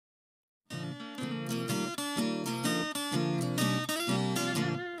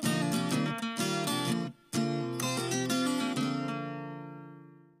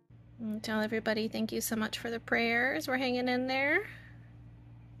Tell everybody thank you so much for the prayers. We're hanging in there.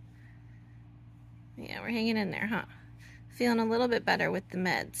 Yeah, we're hanging in there, huh? Feeling a little bit better with the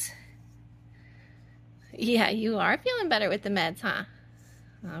meds. Yeah, you are feeling better with the meds, huh?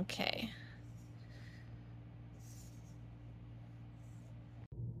 Okay.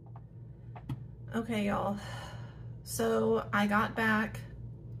 Okay, y'all. So I got back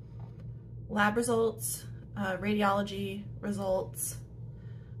lab results, radiology results.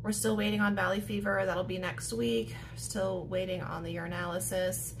 We're still waiting on valley fever. That'll be next week. Still waiting on the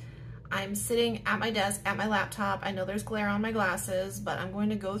urinalysis. I'm sitting at my desk, at my laptop. I know there's glare on my glasses, but I'm going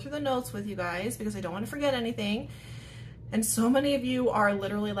to go through the notes with you guys because I don't want to forget anything. And so many of you are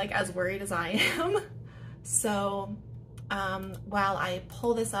literally like as worried as I am. So while I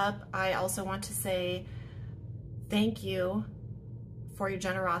pull this up, I also want to say thank you for your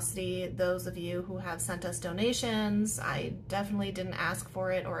generosity, those of you who have sent us donations. I definitely didn't ask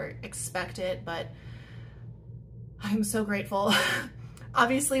for it or expect it, but I'm so grateful.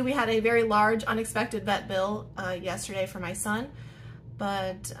 Obviously, we had a very large unexpected vet bill yesterday for my son,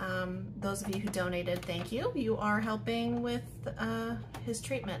 but those of you who donated, thank you. You are helping with his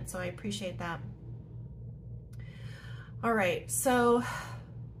treatment, so I appreciate that. All right, so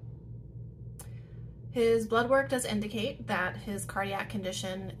his blood work does indicate that his cardiac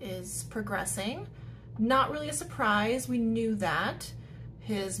condition is progressing. Not really a surprise, we knew that.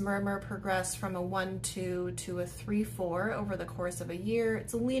 His murmur progressed from a 1-2 to a 3-4 over the course of a year.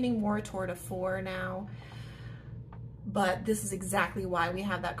 It's leaning more toward a 4 now, but this is exactly why we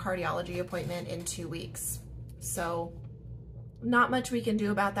have that cardiology appointment in 2 weeks. So not much we can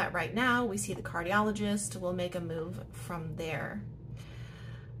do about that right now. We see the cardiologist, we'll make a move from there.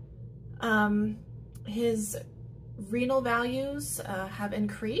 His renal values have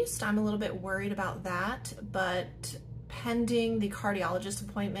increased. I'm a little bit worried about that, but pending the cardiologist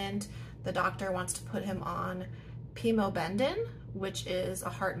appointment, the doctor wants to put him on pimobendin, which is a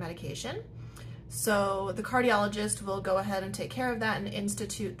heart medication. So the cardiologist will go ahead and take care of that and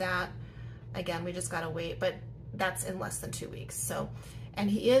institute that. Again, we just gotta wait, but that's in less than 2 weeks. So, and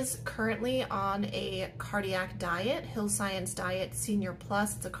he is currently on a cardiac diet, Hill Science Diet Senior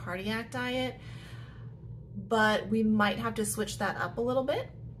Plus. It's a cardiac diet, but we might have to switch that up a little bit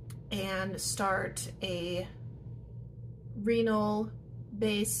and start a renal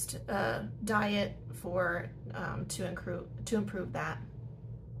based diet for to improve that.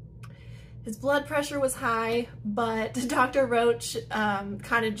 His blood pressure was high, but Dr. Roach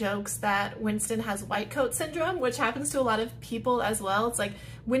kind of jokes that Wynston has white coat syndrome, which happens to a lot of people as well. It's like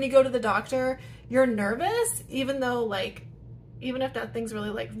when you go to the doctor, you're nervous, even though like, even if nothing's really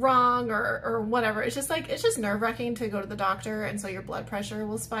like wrong or whatever, it's just like, it's just nerve-wracking to go to the doctor, and so your blood pressure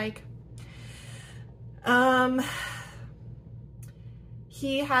will spike.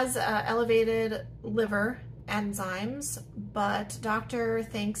 He has elevated liver enzymes, but doctor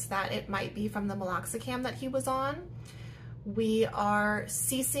thinks that it might be from the meloxicam that he was on. We are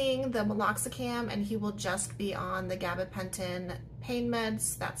ceasing the meloxicam and he will just be on the gabapentin pain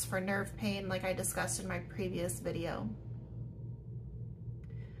meds. That's for nerve pain, like I discussed in my previous video.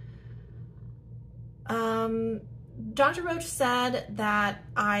 Dr. Roach said that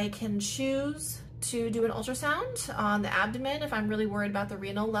I can choose to do an ultrasound on the abdomen if I'm really worried about the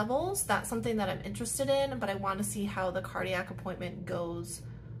renal levels. That's something that I'm interested in, but I want to see how the cardiac appointment goes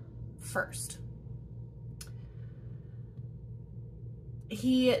first. So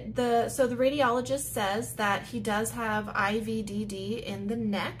the radiologist says that he does have IVDD in the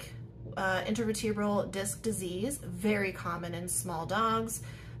neck, intervertebral disc disease, very common in small dogs.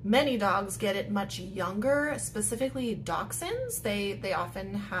 Many dogs get it much younger, specifically dachshunds. They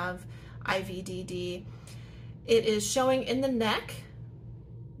often have IVDD. It is showing in the neck.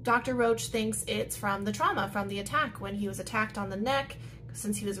 Dr. Roach thinks it's from the trauma, from the attack when he was attacked on the neck,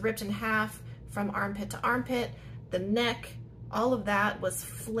 since he was ripped in half from armpit to armpit. The neck, all of that was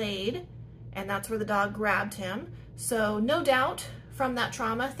flayed, and that's where the dog grabbed him. So no doubt from that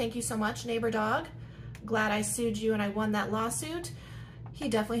trauma. Thank you so much, neighbor dog. Glad I sued you and I won that lawsuit. He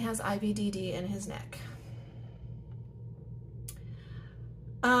definitely has IVDD in his neck.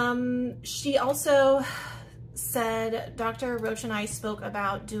 She also said, Dr. Roach and I spoke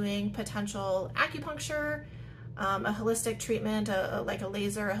about doing potential acupuncture, a holistic treatment, like a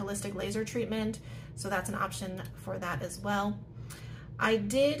holistic laser treatment. So that's an option for that as well. I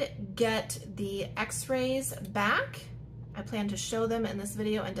did get the x-rays back. I plan to show them in this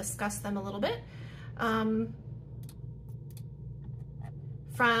video and discuss them a little bit.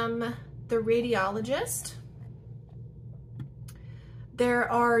 From the radiologist, there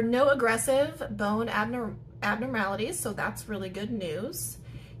are no aggressive bone abnormalities, so that's really good news.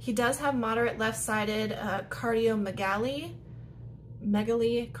 He does have moderate left-sided cardiomegaly,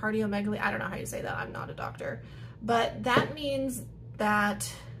 cardiomegaly, I don't know how you say that, I'm not a doctor. But that means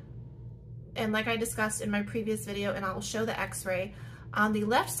that, and like I discussed in my previous video, and I'll show the x-ray, on the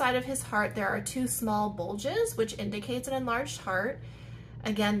left side of his heart there are 2 small bulges, which indicates an enlarged heart.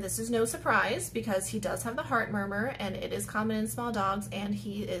 Again, this is no surprise because he does have the heart murmur, and it is common in small dogs, and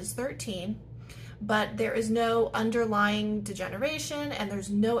he is 13. But there is no underlying degeneration, and there's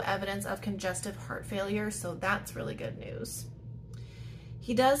no evidence of congestive heart failure, so that's really good news.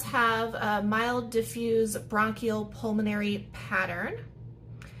 He does have a mild diffuse bronchial pulmonary pattern,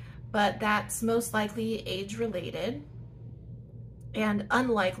 but that's most likely age-related and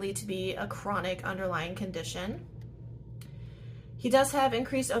unlikely to be a chronic underlying condition. He does have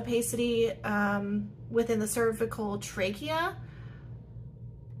increased opacity within the cervical trachea.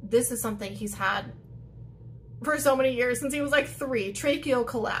 This is something he's had for so many years, since he was like 3. Tracheal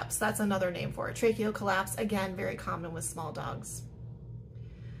collapse, that's another name for it. Tracheal collapse, again, very common with small dogs.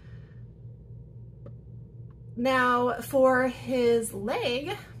 Now, for his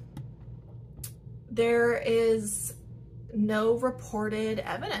leg, there is no reported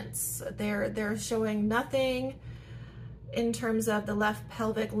evidence. They're showing nothing in terms of the left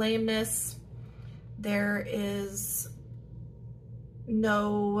pelvic lameness. There is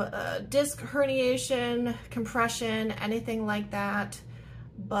no disc herniation, compression, anything like that,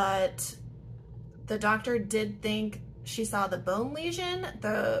 but the doctor did think she saw the bone lesion.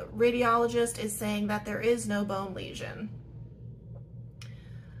 The radiologist is saying that there is no bone lesion.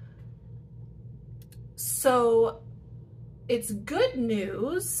 So it's good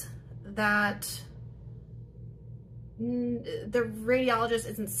news that the radiologist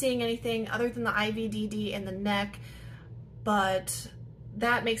isn't seeing anything other than the IVDD in the neck, but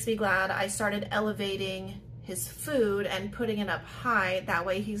that makes me glad I started elevating his food and putting it up high. That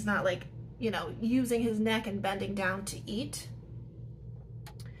way he's not like, you know, using his neck and bending down to eat.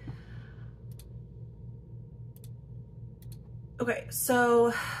 Okay,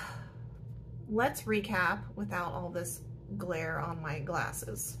 so let's recap without all this glare on my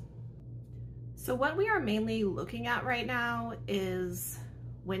glasses. So what we are mainly looking at right now is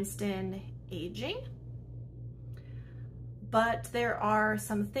Wynston aging, but there are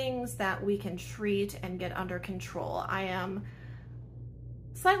some things that we can treat and get under control. I am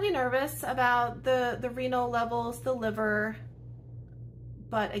slightly nervous about the renal levels, the liver,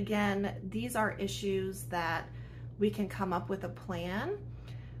 but again, these are issues that we can come up with a plan.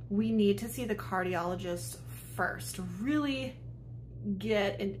 We need to see the cardiologist first, really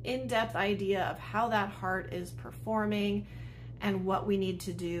get an in-depth idea of how that heart is performing and what we need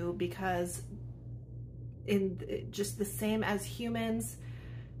to do, because in just the same as humans,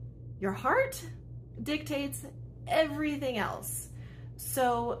 your heart dictates everything else.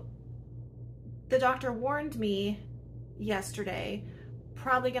 So the doctor warned me yesterday,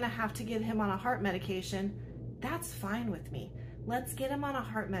 probably gonna have to get him on a heart medication. That's fine with me. Let's get him on a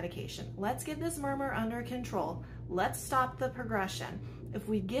heart medication. Let's get this murmur under control. Let's stop the progression. If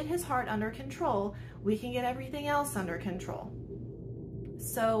we get his heart under control, we can get everything else under control.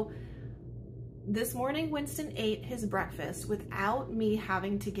 So this morning, Wynston ate his breakfast without me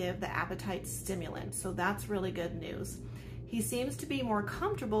having to give the appetite stimulant. So that's really good news. He seems to be more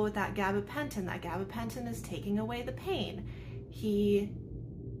comfortable with that gabapentin. That gabapentin is taking away the pain. He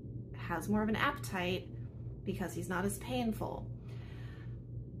has more of an appetite because he's not as painful.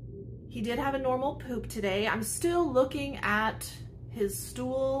 He did have a normal poop today. I'm still looking at his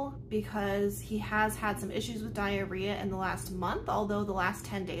stool because he has had some issues with diarrhea in the last month, although the last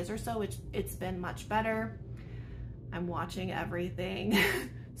 10 days or so, it's been much better. I'm watching everything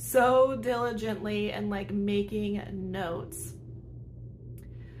so diligently and like making notes.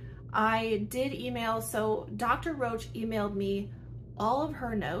 I did email, so Dr. Roach emailed me all of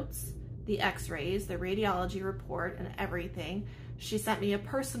her notes, the x-rays, the radiology report, and everything. She sent me a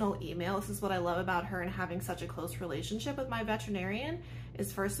personal email. This is what I love about her and having such a close relationship with my veterinarian,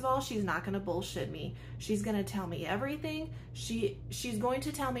 is first of all, she's not gonna bullshit me. She's gonna tell me everything. She's going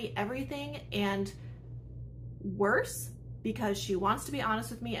to tell me everything and worse, because she wants to be honest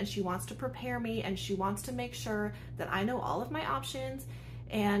with me and she wants to prepare me and she wants to make sure that I know all of my options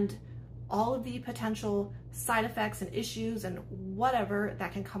and all of the potential side effects and issues and whatever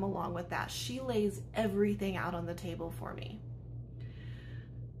that can come along with that. She lays everything out on the table for me.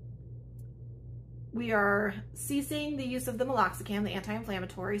 We are ceasing the use of the meloxicam, the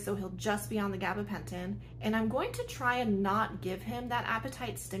anti-inflammatory, so he'll just be on the gabapentin. And I'm going to try and not give him that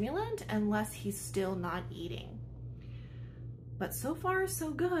appetite stimulant unless he's still not eating. But so far, so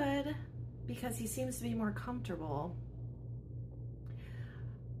good, because he seems to be more comfortable.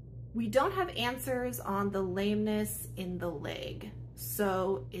 We don't have answers on the lameness in the leg.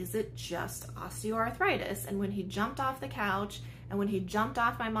 So is it just osteoarthritis? And when he jumped off the couch and when he jumped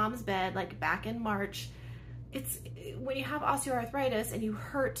off my mom's bed, like back in March, it's when you have osteoarthritis and you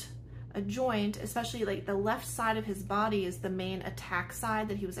hurt a joint, especially like the left side of his body is the main attack side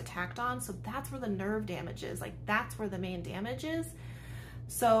that he was attacked on. So that's where the nerve damage is. Like that's where the main damage is.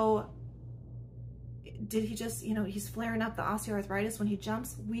 So did he just, you know, he's flaring up the osteoarthritis when he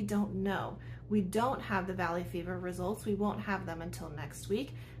jumps? We don't know. We don't have the valley fever results. We won't have them until next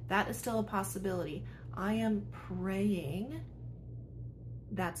week. That is still a possibility. I am praying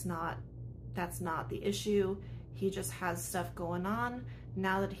that's not the issue. He just has stuff going on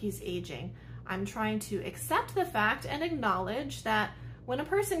now that he's aging. I'm trying to accept the fact and acknowledge that when a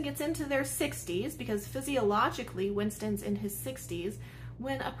person gets into their 60s, because physiologically Winston's in his 60s,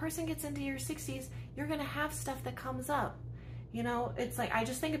 when a person gets into your 60s, you're gonna have stuff that comes up. You know, it's like, I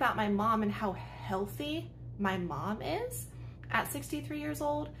just think about my mom and how healthy my mom is at 63 years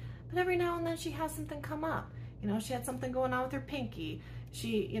old, but every now and then she has something come up. You know, she had something going on with her pinky.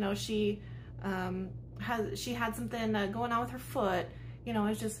 She had something going on with her foot. You know,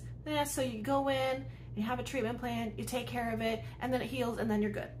 it's just, yeah, so you go in, you have a treatment plan, you take care of it, and then it heals, and then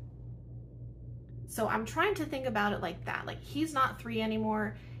you're good. So I'm trying to think about it like that. Like, he's not 3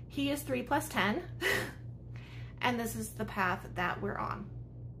 anymore. He is 3 plus 10. And this is the path that we're on.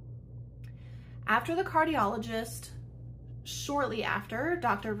 After the cardiologist, shortly after,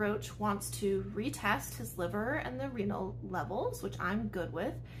 Dr. Roach wants to retest his liver and the renal levels, which I'm good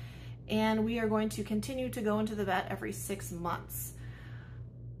with. And we are going to continue to go into the vet every 6 months.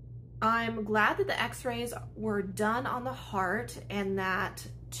 I'm glad that the x-rays were done on the heart and that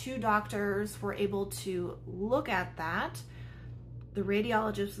 2 doctors were able to look at that. The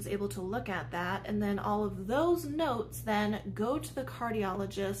radiologist was able to look at that, and then all of those notes then go to the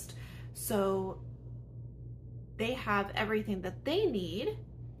cardiologist, so they have everything that they need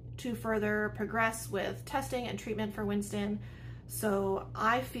to further progress with testing and treatment for Wynston. So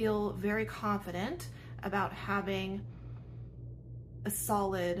I feel very confident about having a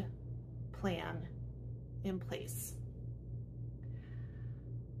solid plan in place.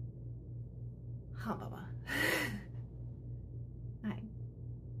 Huh, Bubba. Hi.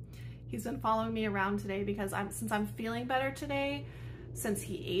 He's been following me around today because since I'm feeling better today, since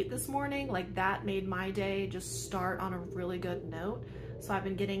he ate this morning, like that made my day just start on a really good note. So I've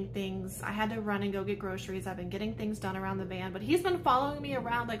been getting things, I had to run and go get groceries. I've been getting things done around the van, but he's been following me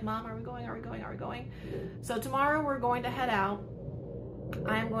around like, Mom, are we going? Are we going? Are we going? So tomorrow we're going to head out.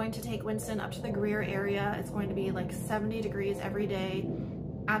 I'm going to take Wynston up to the Greer area. It's going to be like 70 degrees every day.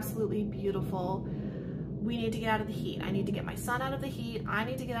 Absolutely beautiful. We need to get out of the heat. I need to get my son out of the heat. I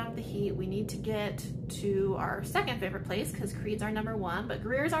need to get out of the heat. We need to get to our second favorite place because Creed's our #1, but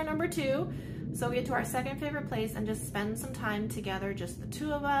Greer's our #2. So we get to our second favorite place and just spend some time together, just the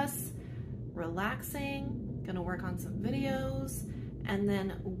 2 of us, relaxing, gonna work on some videos, and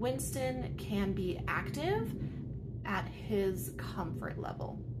then Wynston can be active at his comfort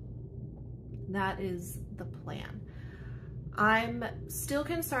level. That is the plan. I'm still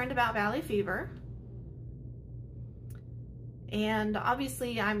concerned about valley fever. And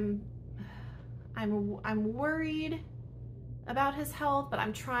obviously I'm worried about his health, but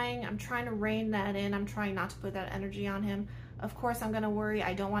I'm trying to rein that in. I'm trying not to put that energy on him. Of course I'm gonna worry.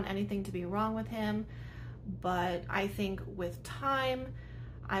 I don't want anything to be wrong with him, but I think with time,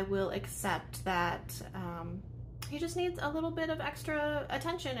 I will accept that he just needs a little bit of extra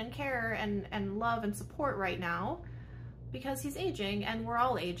attention and care and love and support right now because he's aging and we're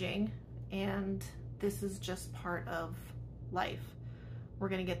all aging, and this is just part of life. We're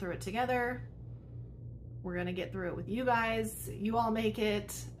gonna get through it together. We're gonna get through it with you guys. You all make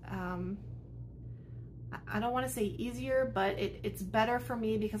it, I don't wanna say easier, but it's better for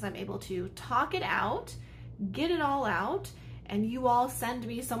me because I'm able to talk it out, get it all out, and you all send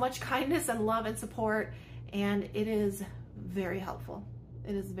me so much kindness and love and support, and it is very helpful.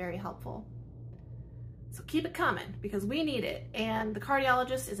 It is very helpful. So keep it coming because we need it. And the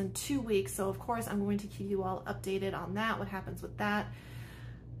cardiologist is in 2 weeks, so of course I'm going to keep you all updated on that, what happens with that.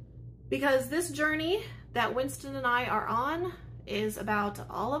 Because this journey that Wynston and I are on is about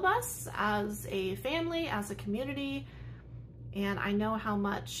all of us as a family, as a community, and I know how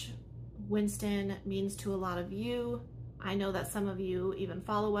much Wynston means to a lot of you. I know that some of you even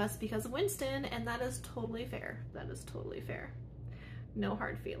follow us because of Wynston, and that is totally fair. That is totally fair. No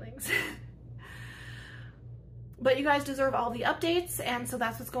hard feelings. But you guys deserve all the updates, and so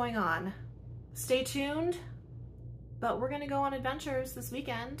that's what's going on. Stay tuned, but we're gonna go on adventures this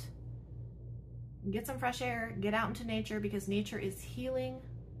weekend. Get some fresh air, get out into nature because nature is healing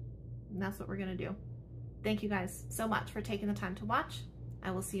And that's what we're gonna do. Thank you guys so much for taking the time to watch.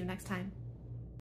 I will see you next time.